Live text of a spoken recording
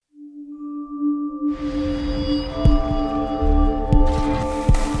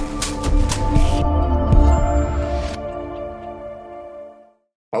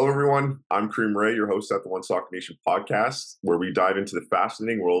Kareem Ray, your host at the One Soccer Nation podcast, where we dive into the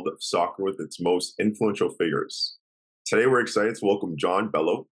fascinating world of soccer with its most influential figures. Today, we're excited to welcome John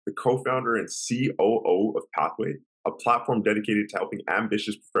Bello, the co-founder and COO of Pathway, a platform dedicated to helping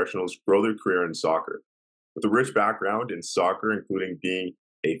ambitious professionals grow their career in soccer. With a rich background in soccer, including being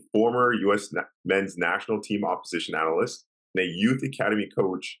a former U.S. men's national team opposition analyst and a youth academy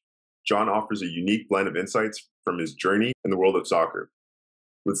coach, John offers a unique blend of insights from his journey in the world of soccer.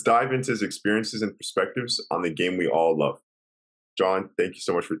 Let's dive into his experiences and perspectives on the game we all love. John, thank you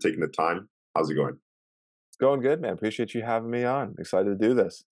so much for taking the time. How's it going? It's going good, man. Appreciate you having me on. Excited to do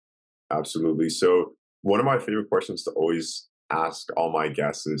this. Absolutely. So one of my favorite questions to always ask all my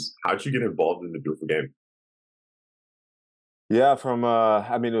guests is, how did you get involved in the beautiful game? Yeah, it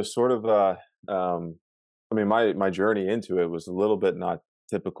was sort of, my journey into it was a little bit not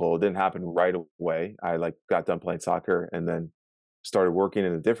typical. It didn't happen right away. I got done playing soccer and then started working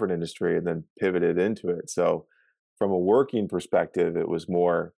in a different industry and then pivoted into it. So from a working perspective, it was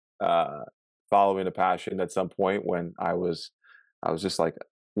more following a passion at some point when I was just like,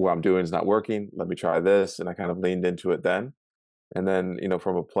 what I'm doing is not working. Let me try this. And I kind of leaned into it then. And then,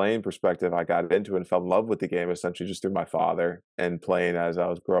 from a playing perspective, I got into it and fell in love with the game essentially just through my father and playing as I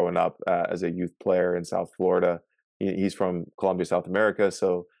was growing up as a youth player in South Florida. He's from Colombia, South America.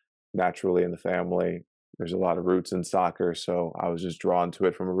 So naturally in the family, there's a lot of roots in soccer. So I was just drawn to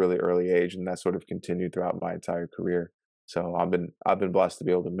it from a really early age, and that sort of continued throughout my entire career. So I've been blessed to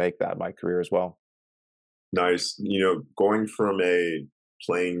be able to make that my career as well. Nice. Going from a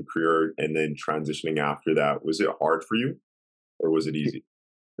playing career and then transitioning after that, was it hard for you or was it easy?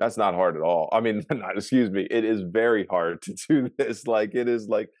 That's not hard at all. Excuse me. It is very hard to do this.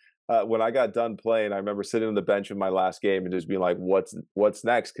 When I got done playing, I remember sitting on the bench in my last game and just being like, what's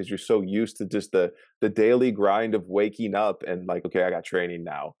next? Because you're so used to just the daily grind of waking up and like, okay, I got training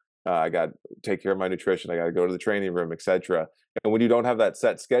now. I got to take care of my nutrition. I got to go to the training room, etc. And when you don't have that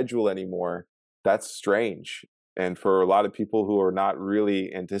set schedule anymore, that's strange. And for a lot of people who are not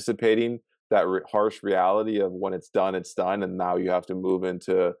really anticipating that harsh reality of when it's done, and now you have to move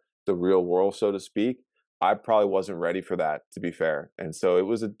into the real world, so to speak. I probably wasn't ready for that, to be fair. And so it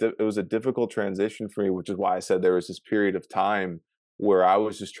was a difficult transition for me, which is why I said there was this period of time where I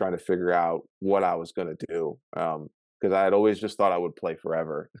was just trying to figure out what I was going to do. Because I had always just thought I would play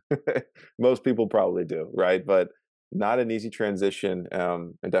forever. Most people probably do, right? But not an easy transition,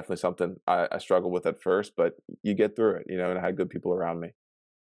 and definitely something I struggled with at first, but you get through it, and I had good people around me.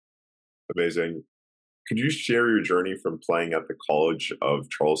 Amazing. Could you share your journey from playing at the College of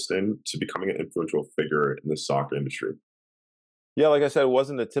Charleston to becoming an influential figure in the soccer industry? Yeah, like I said, it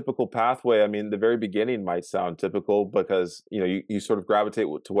wasn't a typical pathway. I mean, the very beginning might sound typical because, you sort of gravitate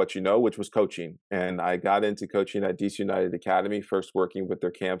to what you know, which was coaching. And I got into coaching at DC United Academy, first working with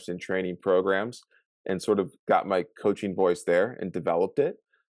their camps and training programs, and sort of got my coaching voice there and developed it.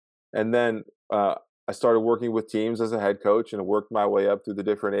 And then I started working with teams as a head coach and worked my way up through the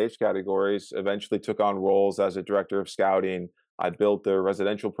different age categories, eventually took on roles as a director of scouting. I built the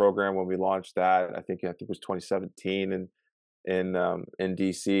residential program when we launched that. I think it was 2017 in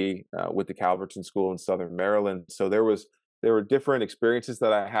DC with the Calverton School in Southern Maryland. So there were different experiences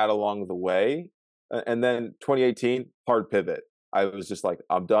that I had along the way. And then 2018, hard pivot. I was just like,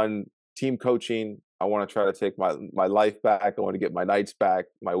 I'm done team coaching. I want to try to take my life back. I want to get my nights back,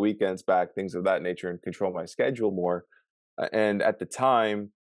 my weekends back, things of that nature, and control my schedule more. And at the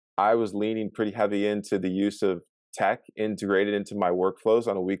time, I was leaning pretty heavy into the use of tech integrated into my workflows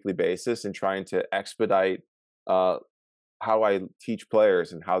on a weekly basis and trying to expedite how I teach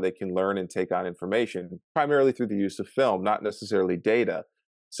players and how they can learn and take on information, primarily through the use of film, not necessarily data.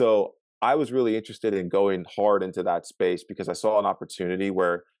 So I was really interested in going hard into that space because I saw an opportunity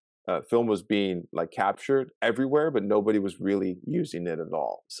where film was being captured everywhere, but nobody was really using it at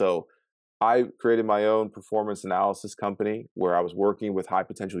all. So I created my own performance analysis company where I was working with high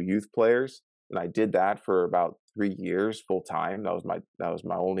potential youth players, and I did that for about 3 years full time. That was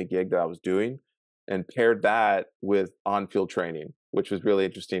my only gig that I was doing, and paired that with on-field training, which was really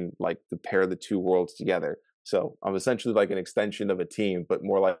interesting, to pair the two worlds together. So I'm essentially like an extension of a team, but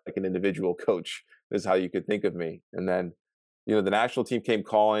more like an individual coach is how you could think of me. And then the national team came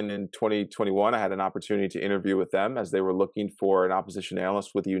calling in 2021. I had an opportunity to interview with them as they were looking for an opposition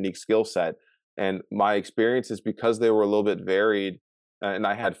analyst with a unique skill set. And my experiences, because they were a little bit varied and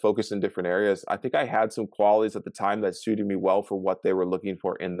I had focus in different areas, I think I had some qualities at the time that suited me well for what they were looking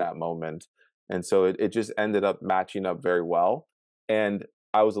for in that moment. And so it just ended up matching up very well. And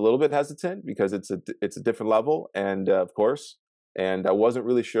I was a little bit hesitant because it's a different level, and of course, and I wasn't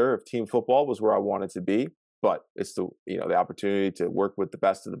really sure if team football was where I wanted to be. but it's the opportunity to work with the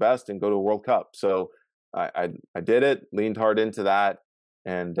best of the best and go to a World Cup. So I did it, leaned hard into that,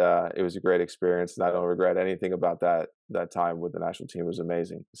 and it was a great experience. And I don't regret anything about that time with the national team. It was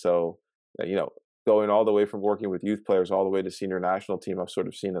amazing. So going all the way from working with youth players all the way to senior national team, I've sort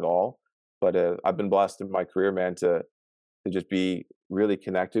of seen it all. But I've been blessed in my career, man, to just be really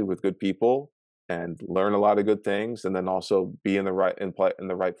connected with good people and learn a lot of good things, and then also be in the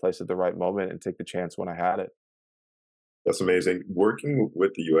right place at the right moment and take the chance when I had it. That's amazing. Working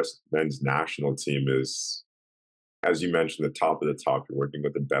with the U.S. men's national team is, as you mentioned, the top of the top. You're working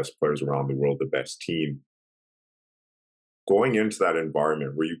with the best players around the world, the best team. Going into that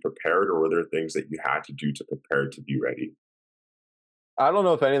environment, were you prepared, or were there things that you had to do to prepare to be ready? I don't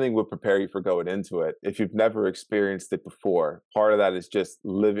know if anything would prepare you for going into it if you've never experienced it before. Part of that is just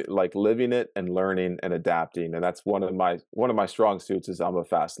living it and learning and adapting, and that's one of my strong suits. Is I'm a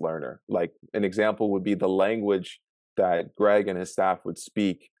fast learner. Like an example would be the language that Greg and his staff would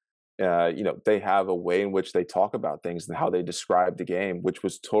speak. They have a way in which they talk about things and how they describe the game, which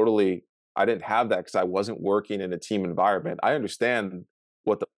was totally. I didn't have that because I wasn't working in a team environment. I understand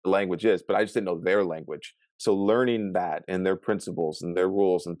what the language is, but I just didn't know their language. So learning that and their principles and their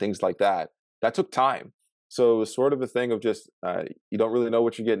rules and things like that, that took time. So it was sort of a thing of just you don't really know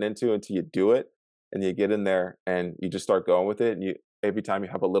what you're getting into until you do it, and you get in there and you just start going with it. And every time you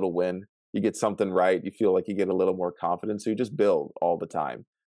have a little win, you get something right, you feel like you get a little more confidence. So you just build all the time.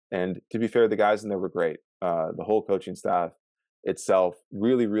 And to be fair, the guys in there were great. The whole coaching staff itself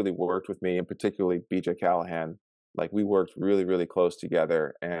really, really worked with me, and particularly BJ Callahan. Like we worked really, really close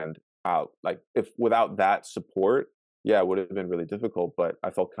together, and out like if without that support, yeah, it would have been really difficult. But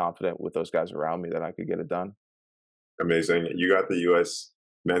I felt confident with those guys around me that I could get it done. Amazing. You got the U.S.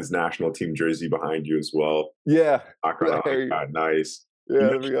 men's national team jersey behind you as well. Yeah, Background, I like that. Nice. You yeah, there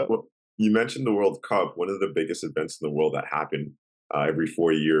we mentioned, go. you mentioned the World Cup, one of the biggest events in the world that happen every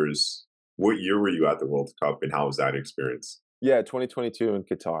 4 years. What year were you at the World Cup, and how was that experience? Yeah, 2022 in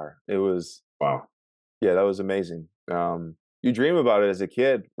Qatar. It was Wow. Yeah, that was amazing. You dream about it as a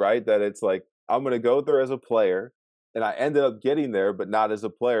kid, right? That it's like I'm going to go there as a player, and I ended up getting there, but not as a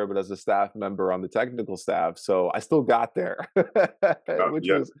player, but as a staff member on the technical staff. So I still got there, which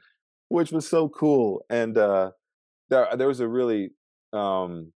Yeah, was which was so cool. And there was a really,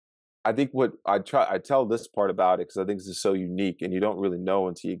 um, I think what I tell this part about it because I think this is so unique, and you don't really know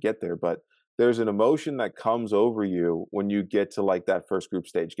until you get there. But there's an emotion that comes over you when you get to like that first group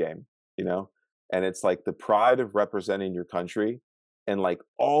stage game, you know, and it's like the pride of representing your country, and like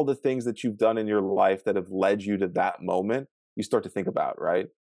all the things that you've done in your life that have led you to that moment. You start to think about, right?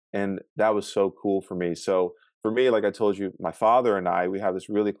 And that was so cool for me. So for me, like I told you, my father and I, we have this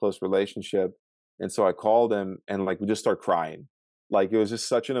really close relationship, and so I called him, and like we just start crying. Like it was just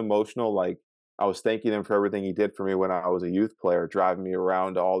such an emotional, like I was thanking him for everything he did for me when I was a youth player, driving me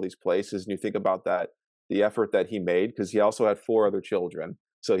around to all these places. And you think about that, the effort that he made, because he also had four other children.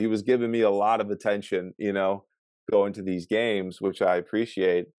 So he was giving me a lot of attention, going to these games, which I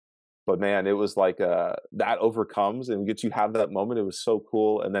appreciate. But man, it was like that overcomes and gets you have that moment. It was so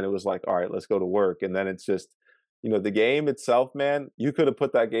cool. And then it was like, all right, let's go to work. And then it's just, the game itself, man, you could have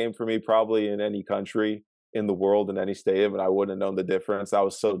put that game for me probably in any country in the world, in any stadium, and I wouldn't have known the difference. I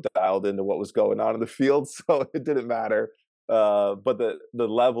was so dialed into what was going on in the field, so it didn't matter. But the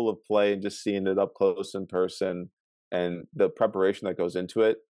level of play and just seeing it up close in person, and the preparation that goes into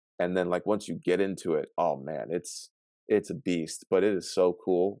it, and then like once you get into it, oh man, it's a beast. But it is so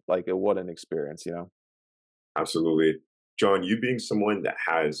cool. Like what an experience. absolutely. John, you being someone that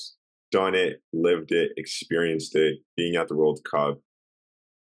has done it, lived it, experienced it, being at the World Cup,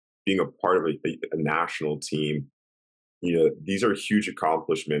 being a part of a national team, these are huge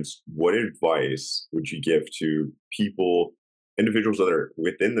accomplishments. What advice would you give to people, individuals that are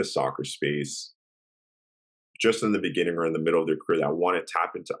within the soccer space, just in the beginning or in the middle of their career that want to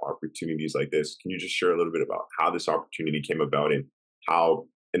tap into opportunities like this? Can you just share a little bit about how this opportunity came about and how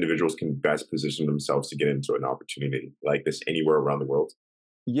individuals can best position themselves to get into an opportunity like this anywhere around the world?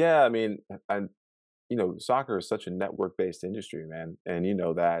 Yeah, I mean, soccer is such a network-based industry, man, and you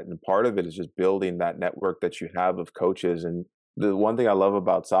know that. And part of it is just building that network that you have of coaches. And the one thing I love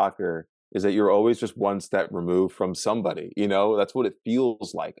about soccer is that you're always just one step removed from somebody. That's what it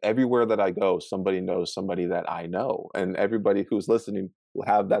feels like. Everywhere that I go, somebody knows somebody that I know, and everybody who's listening will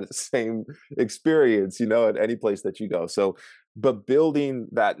have that same experience. At any place that you go. So but building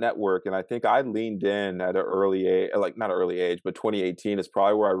that network, and I think I leaned in at an early age, like not early age, but 2018 is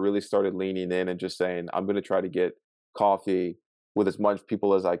probably where I really started leaning in and just saying, I'm going to try to get coffee with as much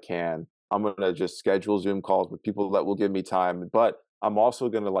people as I can. I'm going to just schedule Zoom calls with people that will give me time. But I'm also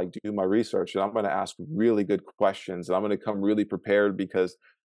going to like do my research and I'm going to ask really good questions and I'm going to come really prepared because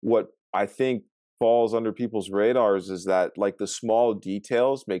what I think falls under people's radars is that like the small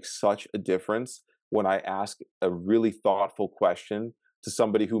details make such a difference when I ask a really thoughtful question to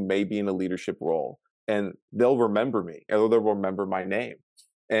somebody who may be in a leadership role and they'll remember me or they'll remember my name.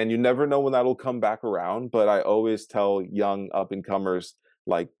 And you never know when that'll come back around, but I always tell young up and comers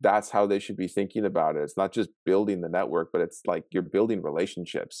like that's how they should be thinking about it. It's not just building the network, but it's like you're building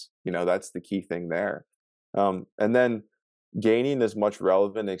relationships. That's the key thing there. And then gaining as much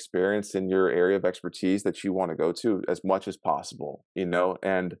relevant experience in your area of expertise that you want to go to as much as possible,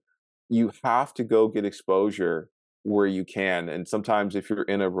 and you have to go get exposure where you can. And sometimes if you're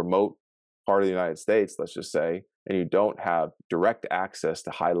in a remote part of the United States, let's just say, and you don't have direct access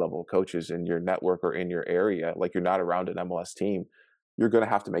to high level coaches in your network or in your area, like you're not around an MLS team, you're going to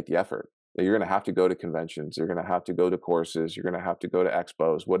have to make the effort. You're going to have to go to conventions. You're going to have to go to courses. You're going to have to go to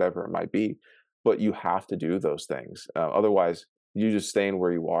expos, whatever it might be. But you have to do those things. Otherwise, you just staying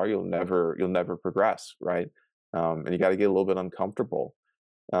where you are, you'll never progress, right? And you got to get a little bit uncomfortable.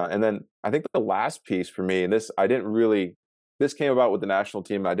 And then I think the last piece for me, and this came about with the national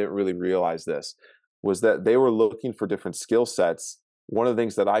team, and I didn't really realize this, was that they were looking for different skill sets. One of the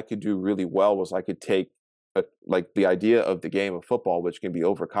things that I could do really well was I could take like the idea of the game of football, which can be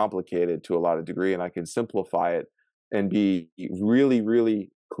overcomplicated to a lot of degree, and I can simplify it and be really,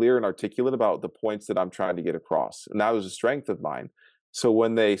 really clear and articulate about the points that I'm trying to get across. And that was a strength of mine. So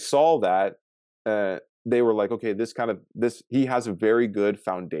when they saw that, they were like, okay, he has a very good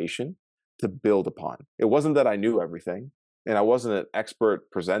foundation to build upon. It wasn't that I knew everything and I wasn't an expert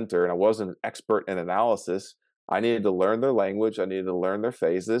presenter and I wasn't an expert in analysis. I needed to learn their language. I needed to learn their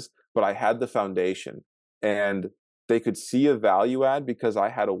phases, but I had the foundation and they could see a value add because I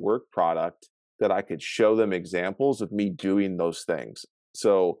had a work product that I could show them examples of me doing those things.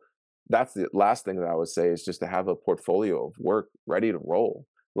 So that's the last thing that I would say is just to have a portfolio of work ready to roll.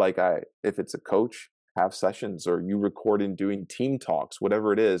 If it's a coach, have sessions or you record and doing team talks,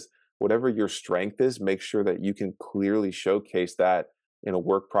 whatever it is, whatever your strength is, make sure that you can clearly showcase that in a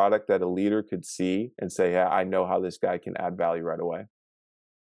work product that a leader could see and say, yeah, I know how this guy can add value right away.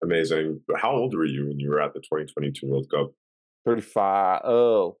 Amazing. But how old were you when you were at the 2022 World Cup? 35.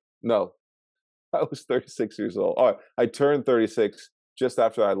 Oh, no, I was 36 years old. Oh, I turned 36 just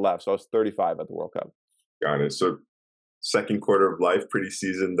after I left. So I was 35 at the World Cup. Got it. So second quarter of life, pretty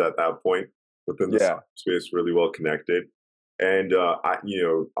seasoned at that point within the Yeah. soccer space, really well connected. And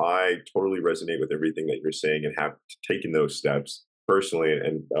I totally resonate with everything that you're saying and have taken those steps personally.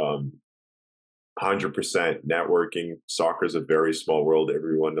 And 100% networking. Soccer is a very small world.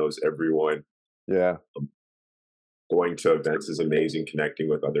 Everyone knows everyone. Yeah. Going to events is amazing. Connecting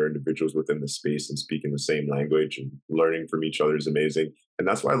with other individuals within the space and speaking the same language and learning from each other is amazing. And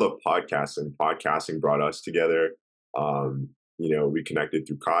that's why I love podcasting. Podcasting brought us together. We connected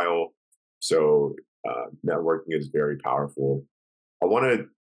through Kyle. So networking is very powerful. I want to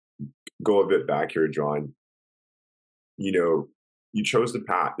go a bit back here, John. You chose the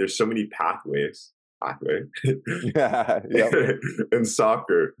path. There's so many pathway Yeah. Yep. in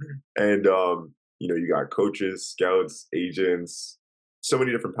soccer. And you got coaches, scouts, agents, so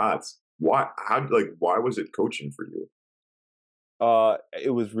many different paths. Why was it coaching for you?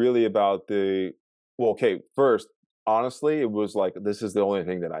 It was really about okay, first, honestly, it was like, this is the only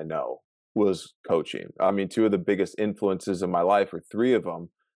thing that I know was coaching. I mean, two of the biggest influences in my life, or three of them,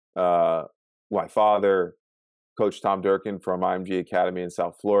 my father, Coach Tom Durkin from IMG Academy in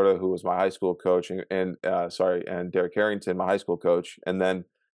South Florida, who was my high school coach, and Derek Harrington, my high school coach, and then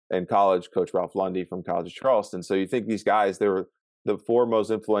in college, Coach Ralph Lundy from College of Charleston. So you think these guys, they were the four most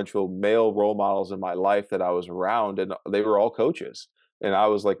influential male role models in my life that I was around, and they were all coaches. And I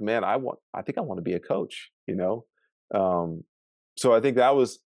was like, man, I think I want to be a coach. So I think that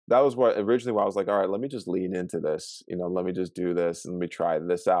was what originally why I was like, all right, let me just lean into this, let me just do this and let me try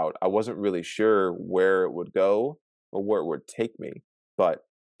this out. I wasn't really sure where it would go or where it would take me, but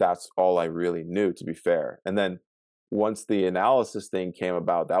that's all I really knew, to be fair. And then once the analysis thing came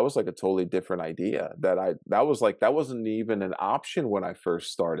about, that was like a totally different idea that wasn't even an option when I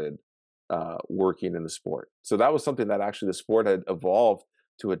first started working in the sport. So that was something that actually the sport had evolved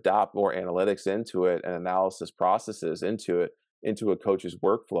to adopt more analytics into it and analysis processes into a coach's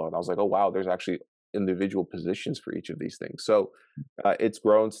workflow. And I was like, oh, wow, there's actually individual positions for each of these things. So it's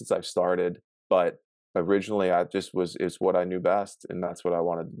grown since I've started, but originally it's what I knew best. And that's what I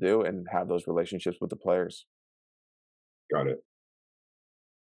wanted to do and have those relationships with the players. Got it.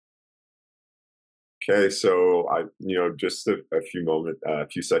 Okay, so just a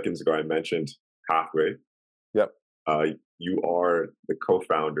few seconds ago, I mentioned pathway. Yep. you are the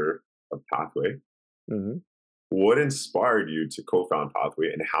co-founder of Pathway. Mhm. What inspired you to co-found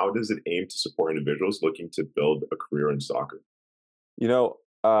Pathway, and how does it aim to support individuals looking to build a career in soccer? You know,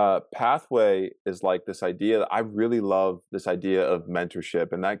 Pathway is like this idea. I really love this idea of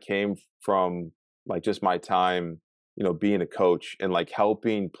mentorship, and that came from like just my time, being a coach and like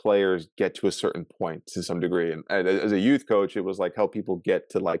helping players get to a certain point to some degree. And as a youth coach, it was like help people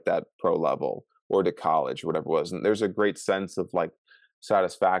get to like that pro level or to college or whatever it was. And there's a great sense of like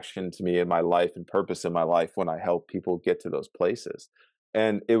satisfaction to me in my life and purpose in my life when I help people get to those places.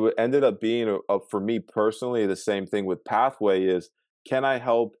 And ended up being for me personally the same thing with Pathway is can I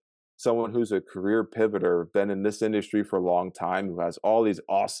help someone who's a career pivoter, been in this industry for a long time, who has all these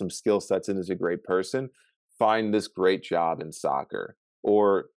awesome skill sets and is a great person, find this great job in soccer?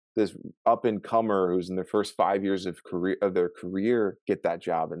 Or this up and comer who's in their first 5 years of their career get that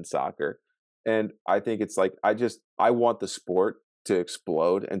job in soccer. And I think it's like I want the sport to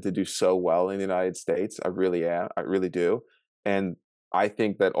explode and to do so well in the United States. I really am. I really do. And I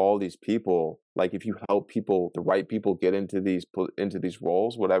think that all these people, like if you help people, the right people get into these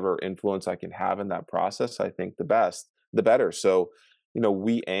roles, whatever influence I can have in that process, I think the better. So,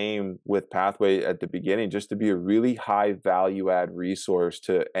 we aim with Pathway at the beginning just to be a really high value add resource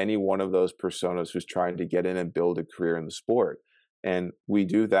to any one of those personas who's trying to get in and build a career in the sport. And we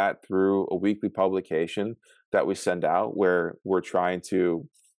do that through a weekly publication that we send out where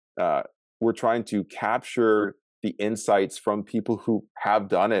uh, we're trying to capture the insights from people who have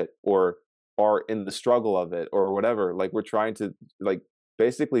done it or are in the struggle of it or whatever. Like we're trying to like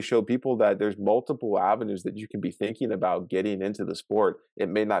basically show people that there's multiple avenues that you can be thinking about getting into the sport. It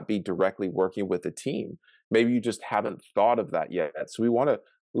may not be directly working with a team. Maybe you just haven't thought of that yet. So we want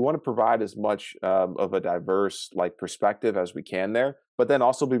to provide as much of a diverse like perspective as we can there, but then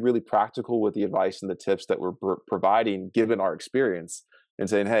also be really practical with the advice and the tips that we're providing given our experience and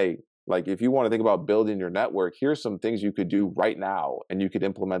saying, hey, like if you want to think about building your network, here's some things you could do right now, and you could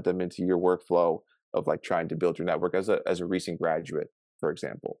implement them into your workflow of like trying to build your network as a recent graduate, for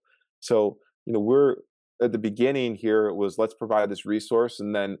example. So we're at the beginning here. It was let's provide this resource,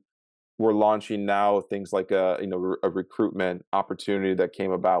 and then we're launching now things like a recruitment opportunity that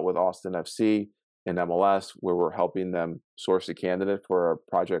came about with Austin FC and MLS, where we're helping them source a candidate for a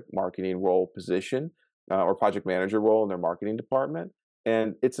project marketing role position or project manager role in their marketing department.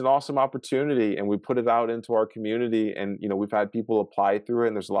 And it's an awesome opportunity, and we put it out into our community, and we've had people apply through it,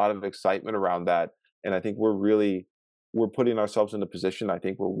 and there's a lot of excitement around that. And I think we're putting ourselves in a position, I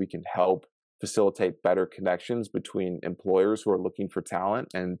think, where we can help facilitate better connections between employers who are looking for talent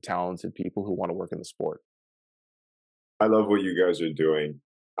and talented people who want to work in the sport. I love what you guys are doing.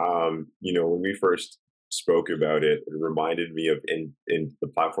 When we first spoke about it, it reminded me of in the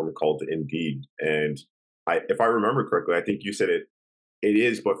platform called Indeed, and if I remember correctly, I think you said it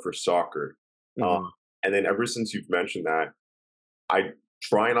is, but for soccer. Uh, Hmm. and then ever since you've mentioned that, I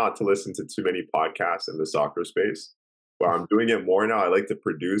try not to listen to too many podcasts in the soccer space, but I'm doing it more now. I like to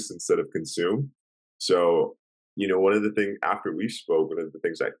produce instead of consume. So, one of the things after we spoke, one of the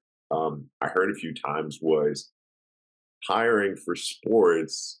things I heard a few times was hiring for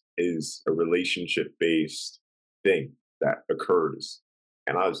sports is a relationship based thing that occurs.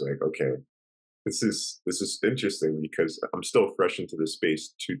 And I was like, okay, this is interesting because I'm still fresh into this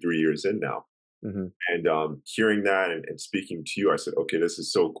space 2 3 years in now. Hmm. And hearing that and speaking to you, I said, okay, this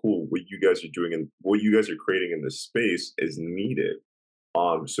is so cool. What you guys are doing and what you guys are creating in this space is needed.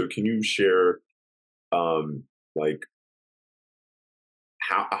 So can you share like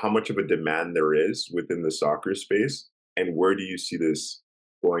how much of a demand there is within the soccer space, and where do you see this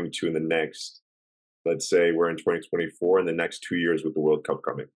going to in the next, let's say we're in 2024, in the next 2 years with the World Cup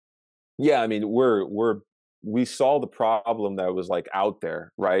coming? Yeah, I mean, we saw the problem that was like out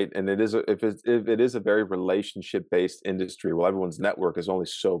there, right? And if it is a very relationship based industry, well, everyone's network is only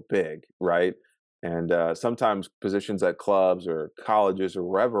so big, right? And sometimes positions at clubs or colleges or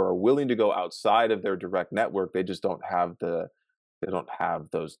wherever are willing to go outside of their direct network. They don't have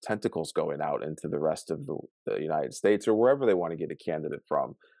those tentacles going out into the rest of the United States or wherever they want to get a candidate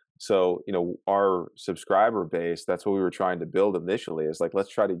from. So, our subscriber base, that's what we were trying to build initially is like, let's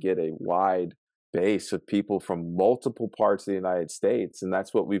try to get a wide base of people from multiple parts of the United States. And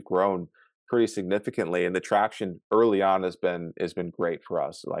that's what we've grown pretty significantly. And the traction early on has been great for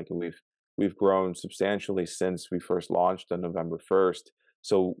us. Like we've grown substantially since we first launched on November 1st.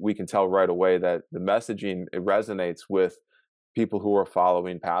 So we can tell right away that the messaging it resonates with people who are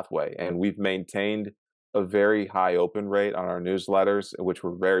following Pathway. And we've maintained a very high open rate on our newsletters, which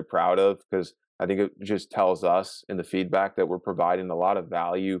we're very proud of because I think it just tells us in the feedback that we're providing a lot of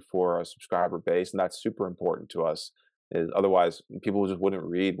value for our subscriber base, and that's super important to us. Otherwise, people just wouldn't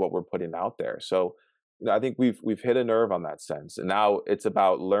read what we're putting out there. So, I think we've hit a nerve on that sense, and now it's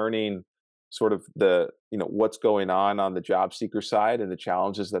about learning sort of what's going on the job seeker side and the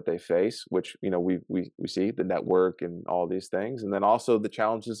challenges that they face, which we see the network and all these things, and then also the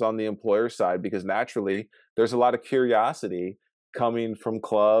challenges on the employer side, because naturally there's a lot of curiosity coming from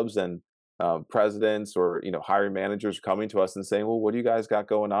clubs and presidents or hiring managers coming to us and saying, well, what do you guys got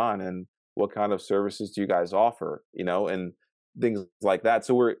going on, and what kind of services do you guys offer, and things like that.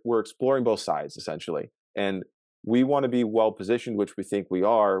 So we're exploring both sides essentially, and we want to be well positioned, which we think we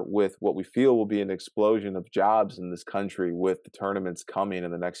are, with what we feel will be an explosion of jobs in this country with the tournaments coming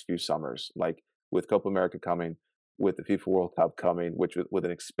in the next few summers, like with Copa America coming, with the FIFA World Cup coming, which with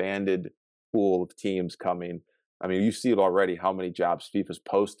an expanded pool of teams coming. I mean, you see it already, how many jobs FIFA's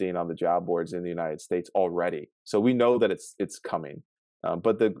posting on the job boards in the United States already. So we know that it's coming,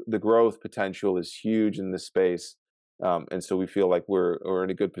 but the growth potential is huge in this space, and so we feel like we're in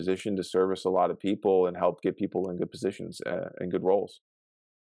a good position to service a lot of people and help get people in good positions and good roles.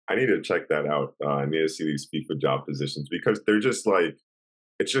 I need to check that out. I need to see these FIFA job positions because they're just like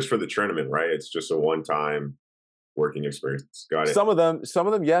it's just for the tournament, right? It's just a one-time working experience. Got it. Some of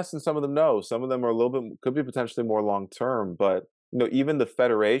them, yes, and some of them, no. Some of them are a little bit could be potentially more long term, but even the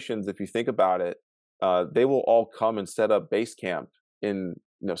federations, if you think about it, they will all come and set up base camp in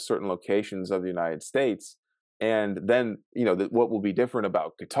certain locations of the United States, and then what will be different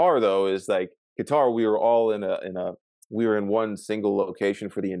about Qatar though is like Qatar, we were all we were in one single location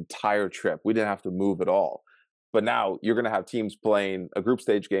for the entire trip. We didn't have to move at all. But now you're going to have teams playing a group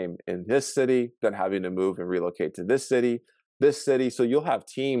stage game in this city, then having to move and relocate to this city, this city. So you'll have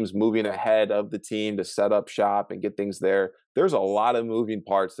teams moving ahead of the team to set up shop and get things there. There's a lot of moving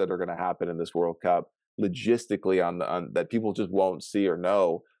parts that are going to happen in this World Cup logistically on that people just won't see or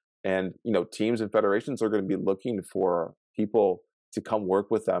know. And teams and federations are going to be looking for people to come work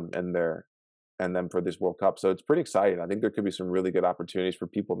with them and then for this World Cup. So it's pretty exciting. I think there could be some really good opportunities for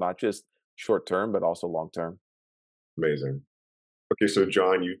people, not just short term, but also long term. Amazing. Okay, so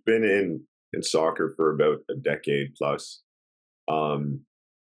John, you've been in soccer for about a decade plus. Um,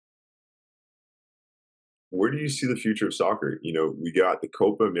 where do you see the future of soccer? We got the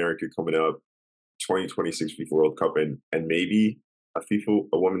Copa America coming up, 2026 FIFA World Cup, and maybe a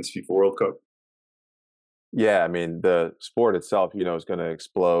women's FIFA World Cup. Yeah, I mean, the sport itself, is going to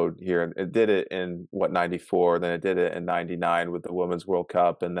explode here. And it did it in what, 94, then it did it in 99 with the Women's World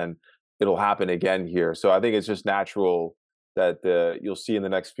Cup, and then it'll happen again here. So I think it's just natural that you'll see in the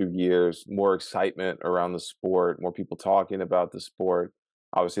next few years more excitement around the sport, more people talking about the sport.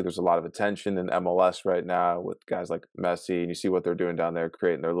 Obviously, there's a lot of attention in MLS right now with guys like Messi, and you see what they're doing down there,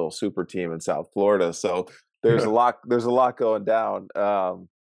 creating their little super team in South Florida. So there's a lot going down.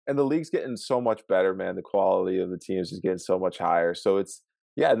 And the league's getting so much better, man. The quality of the teams is getting so much higher. So it's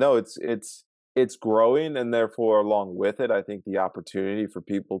growing, and therefore, along with it, I think the opportunity for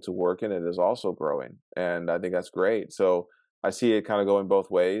people to work in it is also growing, and I think that's great. So I see it kind of going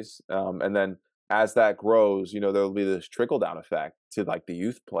both ways, and then as that grows, there'll be this trickle down effect to like the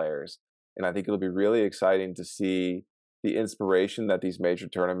youth players, and I think it'll be really exciting to see the inspiration that these major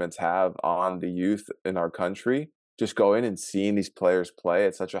tournaments have on the youth in our country. Just going and seeing these players play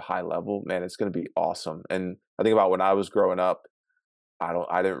at such a high level, man, it's going to be awesome. And I think about when I was growing up,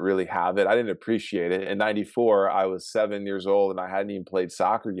 I didn't really have it. I didn't appreciate it. In 94, I was 7 years old and I hadn't even played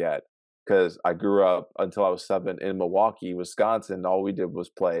soccer yet because I grew up until I was 7 in Milwaukee, Wisconsin. All we did was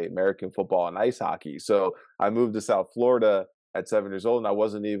play American football and ice hockey. So I moved to South Florida at 7 years old and I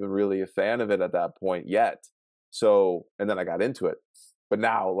wasn't even really a fan of it at that point yet. So, and then I got into it. But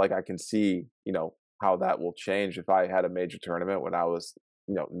now, like, I can see, how that will change if I had a major tournament when I was,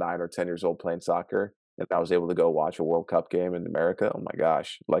 9 or 10 years old playing soccer, and I was able to go watch a World Cup game in America. Oh my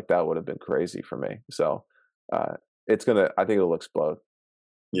gosh, like that would have been crazy for me. So I think it'll explode.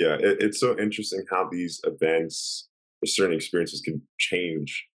 Yeah, it's so interesting how these events, or certain experiences, can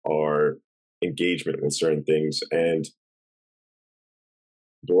change our engagement with certain things. And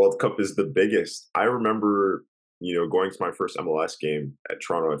the World Cup is the biggest. I remember, going to my first MLS game at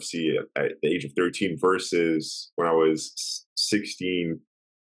Toronto FC at the age of 13 versus when I was 16,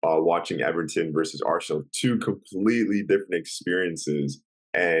 watching Everton versus Arsenal. Two completely different experiences.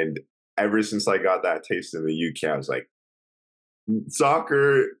 And ever since I got that taste in the UK, I was like,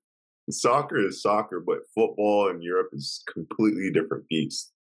 soccer, soccer is soccer, but football in Europe is completely different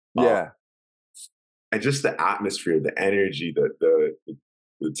beast. Uh, Yeah, and just the atmosphere, the energy,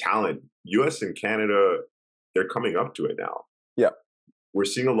 the talent. US and Canada, they're coming up to it now. yeah, We're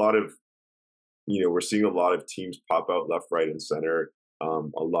seeing a lot of we're seeing a lot of teams pop out left, right, and center.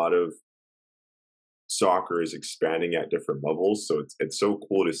 A lot of soccer is expanding at different levels, so it's so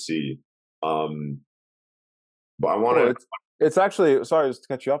cool to see. Um, but I want Well, to, it's actually, sorry just to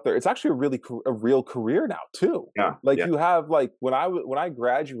cut you off there. It's actually a a real career now too. yeah, Like yeah, you have like when I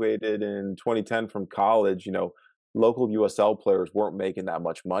graduated in 2010 from college, local USL players weren't making that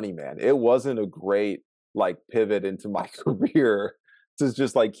much money, man. It wasn't a great like pivot into my career to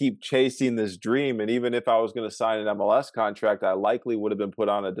just like keep chasing this dream. And even if I was going to sign an MLS contract, I likely would have been put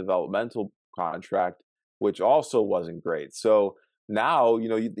on a developmental contract, which also wasn't great. So now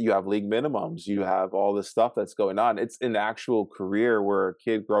you have league minimums, you have all this stuff that's going on. It's an actual career where a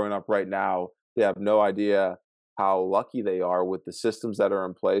kid growing up right now, they have no idea how lucky they are with the systems that are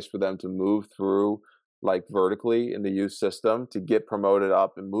in place for them to move through like vertically in the youth system to get promoted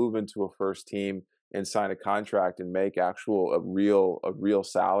up and move into a first team and sign a contract and make a real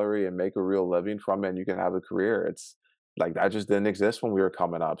salary and make a real living from it, and you can have a career. It's like that just didn't exist when we were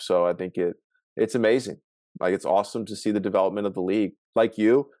coming up. So I think it's amazing. Like it's awesome to see the development of the league. Like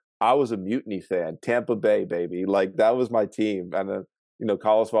you, I was a Mutiny fan, Tampa Bay baby. Like that was my team, and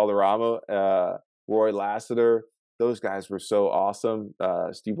Carlos Valderrama, Roy Lassiter, those guys were so awesome.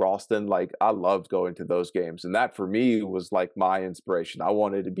 Steve Ralston, like I loved going to those games, and that for me was like my inspiration. I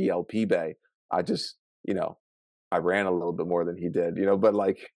wanted to be LP Bay. I just, you know, I ran a little bit more than he did, but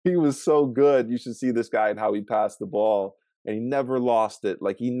like he was so good. You should see this guy and how he passed the ball, and he never lost it.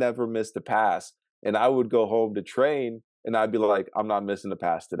 Like he never missed a pass. And I would go home to train and I'd be like, I'm not missing a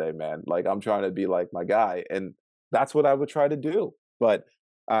pass today, man. Like I'm trying to be like my guy. And that's what I would try to do. But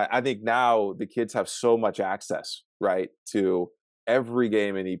I think now the kids have so much access, right, to every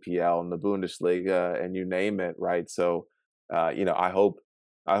game in EPL and the Bundesliga and you name it, right? So, I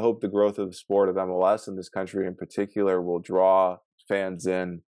hope the growth of the sport of MLS in this country in particular will draw fans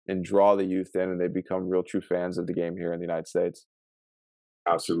in and draw the youth in, and they become real true fans of the game here in the United States.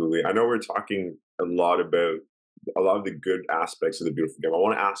 absolutely. I know we're talking a lot of the good aspects of the beautiful game. I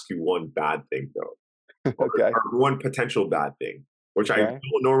want to ask you one bad thing though, Okay. or one potential bad thing, which I don't Okay.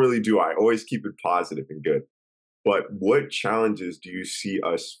 normally do. I always keep it positive and good. But what challenges do you see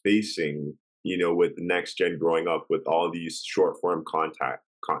us facing, with the next gen growing up with all these short form content,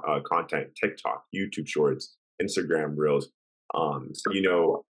 TikTok, YouTube Shorts, Instagram Reels?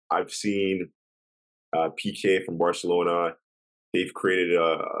 I've seen PK from Barcelona. They've created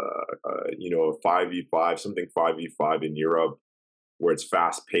a 5v5, something 5v5 in Europe where it's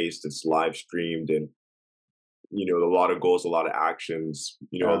fast paced, it's live streamed, and a lot of goals, a lot of actions.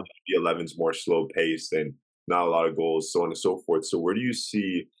 Yeah. The 11's more slow paced and not a lot of goals, so on and so forth. So where do you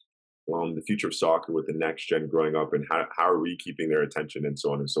see the future of soccer with the next gen growing up, and how are we keeping their attention and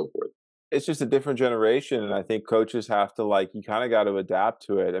so on and so forth? It's just a different generation, and I think coaches have to like you kind of got to adapt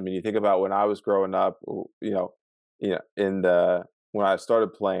to it. I mean, you think about when I was growing up, in the when I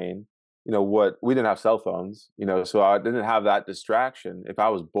started playing, what we didn't have cell phones, so I didn't have that distraction. If I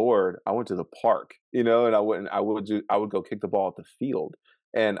was bored, I went to the park, and I would go kick the ball at the field,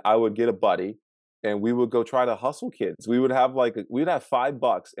 and I would get a buddy, and we would go try to hustle kids. We'd have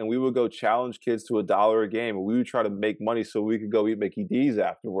 $5 and we would go challenge kids to $1 a game, and we would try to make money so we could go eat Mickey D's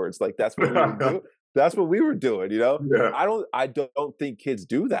afterwards. Like that's what we would do. That's what we were doing. Yeah, I don't think kids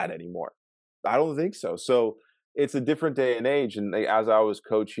do that anymore. I don't think so. So it's a different day and age. And like, as I was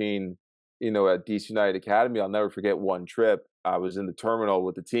coaching, at DC United Academy, I'll never forget one trip. I was in the terminal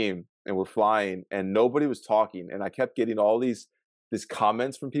with the team and we're flying and nobody was talking. And I kept getting all these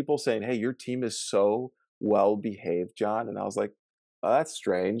comments from people saying, "Hey, your team is so well behaved, John." And I was like, "Oh, that's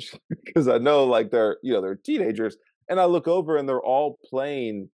strange," because I know like they're teenagers. And I look over and they're all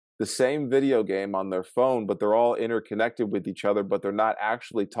playing the same video game on their phone, but they're all interconnected with each other, but they're not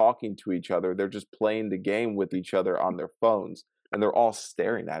actually talking to each other. They're just playing the game with each other on their phones. And they're all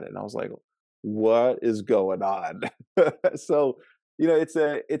staring at it. And I was like, what is going on? So,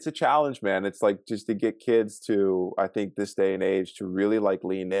 it's a challenge, man. It's like just to get kids to, I think this day and age, to really like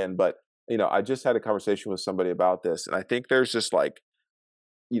lean in. But, I just had a conversation with somebody about this. And I think there's just like,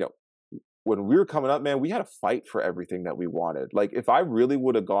 you know, when we were coming up, man, we had to fight for everything that we wanted. Like if I really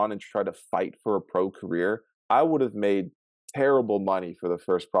would have gone and tried to fight for a pro career, I would have made terrible money for the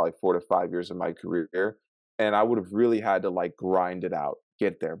first probably 4 to 5 years of my career. And I would have really had to like grind it out,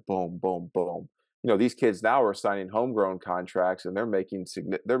 get there, boom, boom, boom. These kids now are signing homegrown contracts and they're making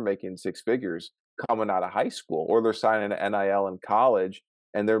six figures coming out of high school, or they're signing an NIL in college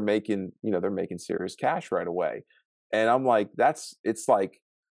and they're making serious cash right away. And I'm like, it's like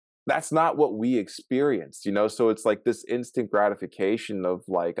that's not what we experienced. So it's like this instant gratification of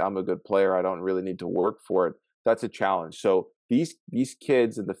like I'm a good player, I don't really need to work for it. That's a challenge. So these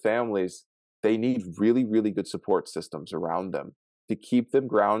kids and the families, they need really, really good support systems around them to keep them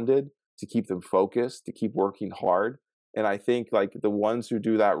grounded, to keep them focused, to keep working hard. And I think like the ones who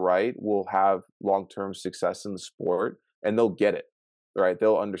do that right will have long-term success in the sport, and they'll get it, right?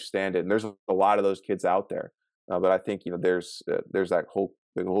 They'll understand it. And there's a lot of those kids out there. But I think, there's that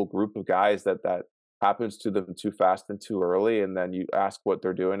whole group of guys that happens to them too fast and too early, and then you ask what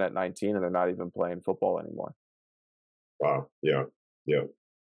they're doing at 19, and they're not even playing football anymore. Wow. Yeah. Yeah.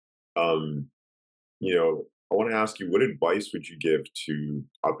 Um, I want to ask you, what advice would you give to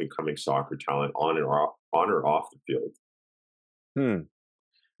up and coming soccer talent on or off the field? Hmm.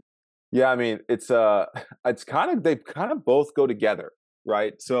 Yeah, I mean, it's kind of they kind of both go together,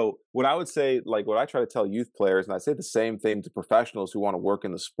 right? So what I would say, like what I try to tell youth players, and I say the same thing to professionals who want to work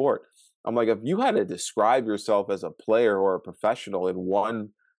in the sport. I'm like, if you had to describe yourself as a player or a professional in one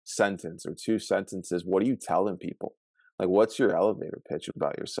sentence or two sentences, what are you telling people? Like, what's your elevator pitch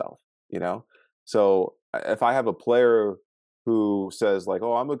about yourself? You know? So if I have a player who says like,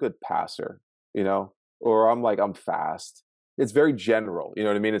 "Oh, I'm a good passer," or I'm fast, it's very general, you know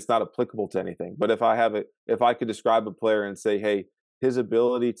what I mean? It's not applicable to anything. But if I could describe a player and say, hey, his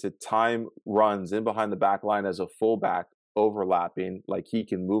ability to time runs in behind the back line as a fullback overlapping, like he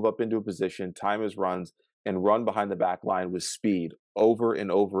can move up into a position, time his runs, and run behind the back line with speed over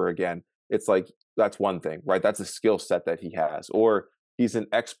and over again. It's like that's one thing, right? That's a skill set that he has. Or he's an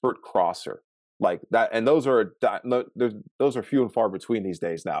expert crosser. Like that, and those are few and far between these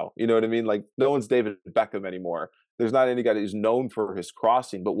days now. You know what I mean? Like no one's David Beckham anymore. There's not any guy who's known for his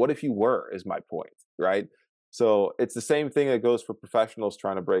crossing, but what if you were, is my point, right? So it's the same thing that goes for professionals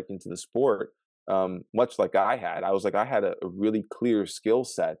trying to break into the sport. Much like I had a really clear skill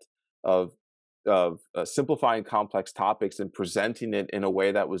set of simplifying complex topics and presenting it in a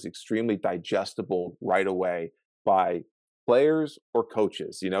way that was extremely digestible right away by players or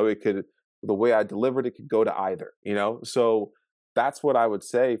coaches. The way I delivered it could go to either. So that's what I would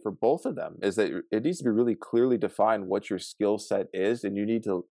say for both of them is that it needs to be really clearly defined what your skill set is, and you need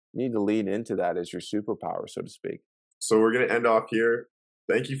to lean into that as your superpower, so to speak. So we're going to end off here.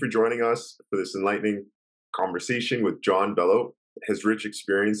 Thank you for joining us for this enlightening conversation with John Bello. His rich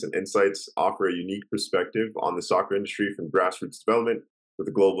experience and insights offer a unique perspective on the soccer industry from grassroots development to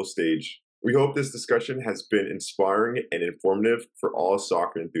the global stage. We hope this discussion has been inspiring and informative for all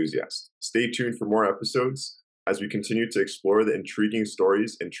soccer enthusiasts. Stay tuned for more episodes as we continue to explore the intriguing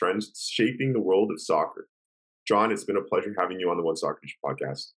stories and trends shaping the world of soccer. John, it's been a pleasure having you on the One Soccer Nation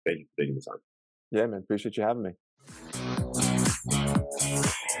podcast. Thank you for taking the time. Yeah, man. Appreciate you having me.